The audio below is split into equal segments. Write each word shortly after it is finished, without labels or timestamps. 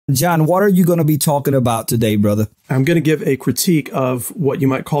Jon, what are you going to be talking about today, brother? I'm going to give a critique of what you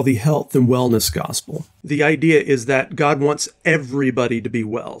might call the health and wellness gospel. The idea is that God wants everybody to be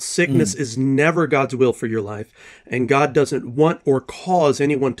well. Sickness is never God's will for your life, and God doesn't want or cause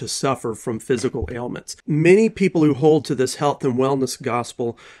anyone to suffer from physical ailments. Many people who hold to this health and wellness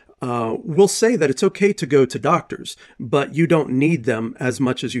gospel will say that it's okay to go to doctors, but you don't need them as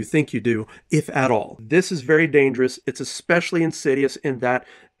much as you think you do, if at all. This is very dangerous. It's especially insidious in that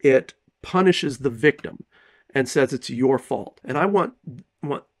it punishes the victim and says it's your fault. And I want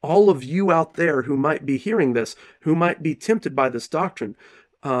all of you out there who might be hearing this, who might be tempted by this doctrine,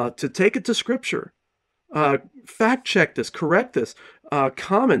 to take it to Scripture. Fact check this, correct this,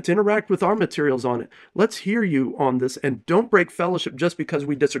 comment, interact with our materials on it. Let's hear you on this, and don't break fellowship just because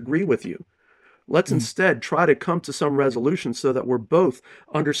we disagree with you. Let's instead try to come to some resolution so that we're both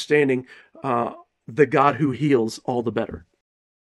understanding the God who heals all the better.